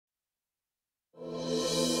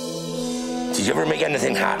Did you ever make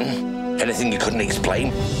anything happen? Anything you couldn't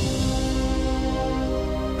explain?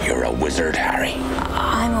 You're a wizard, Harry.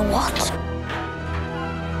 I'm a what?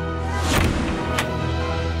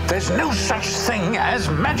 There's no such thing as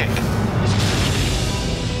magic.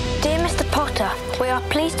 Dear Mr. Potter, we are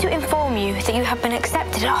pleased to inform you that you have been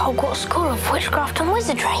accepted at Hogwarts School of Witchcraft and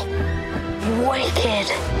Wizardry.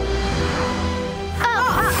 Wicked.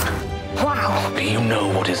 Wow. Do you know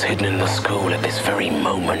what is hidden in the school at this very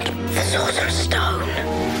moment? The Sorcerer's Stone.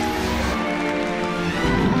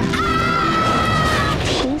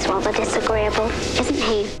 He's rather disagreeable, isn't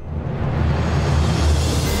he?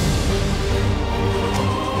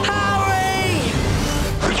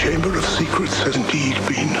 The Chamber of Secrets has indeed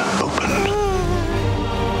been opened.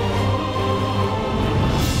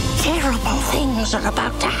 Terrible things are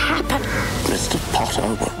about to happen. Mr. Potter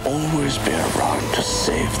will always be around to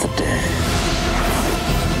save the day.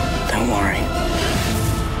 Don't worry.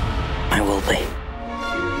 I will be.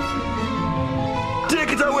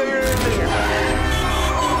 Take it away!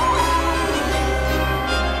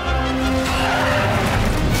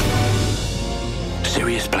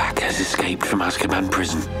 Sirius Black has escaped from Azkaban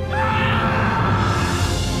prison.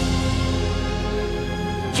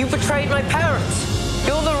 You betrayed my parents.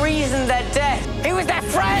 You're the reason they're dead. He was their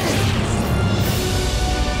friend.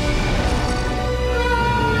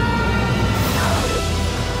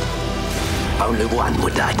 Only one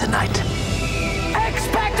would die tonight.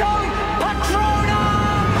 Expecto Patronum!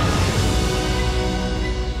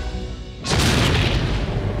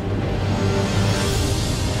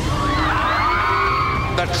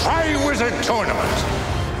 The Tri-Wizard Tournament.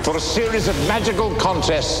 For a series of magical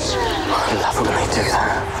contests. I love when they do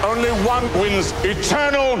that. Only one wins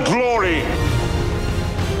eternal glory.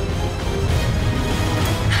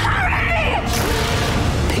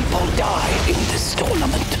 People die in this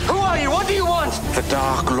tournament. Who are you? What do you want? The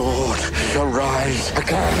Dark Lord shall rise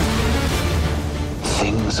again.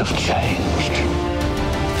 Things have changed.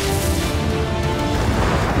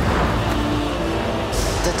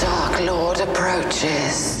 The Dark Lord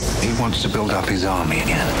approaches. He wants to build up his army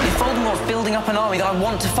again. If Voldemort's building up an army that I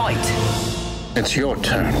want to fight. It's your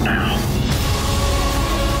turn now.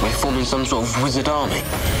 We're forming some sort of wizard army.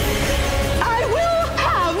 I will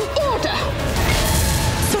have order!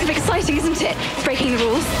 Sort of exciting, isn't it? Breaking the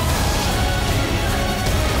rules.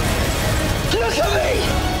 Look at me!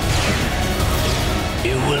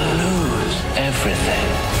 You will lose everything.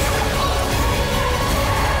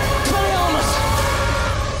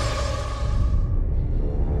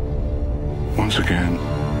 Once again,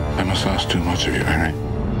 I must ask too much of you, Harry.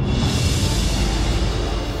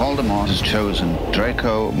 Voldemort has chosen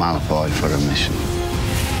Draco Malfoy for a mission.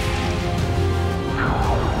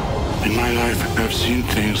 In my life, I've seen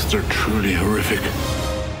things that are truly horrific.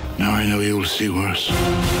 Now I know you will see worse.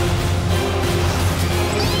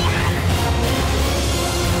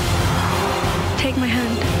 Take my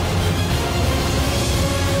hand.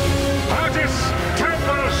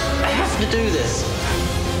 I have to do this.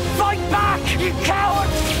 Fight back, you coward!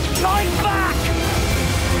 Fight back!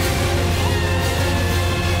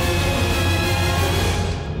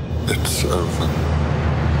 It's over.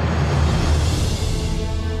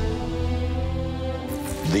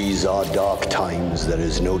 These are dark times, there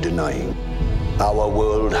is no denying. Our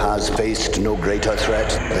world has faced no greater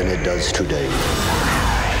threat than it does today.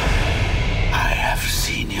 I have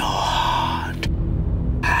seen your heart,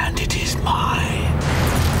 and it is mine.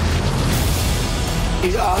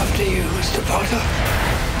 He's after you, Mr. Potter.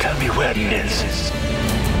 Tell me where he is.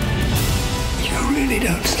 You really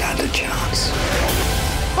don't stand a chance.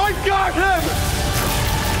 I got him!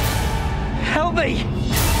 Help me!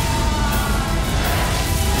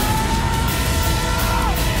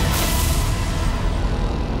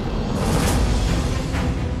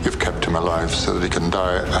 You've kept him alive so that he can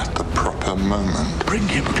die at the proper moment. Bring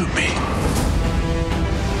him to me.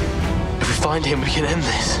 If we find him, we can end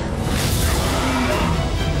this.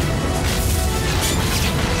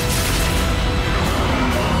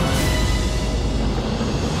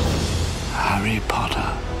 Harry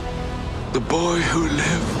Potter, the boy who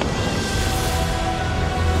lived.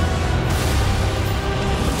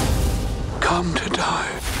 Come to die.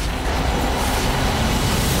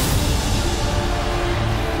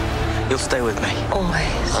 You'll stay with me.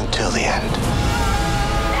 Always. Until the end.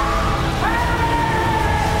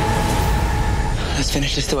 Let's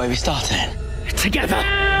finish this the way we started it.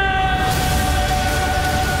 Together.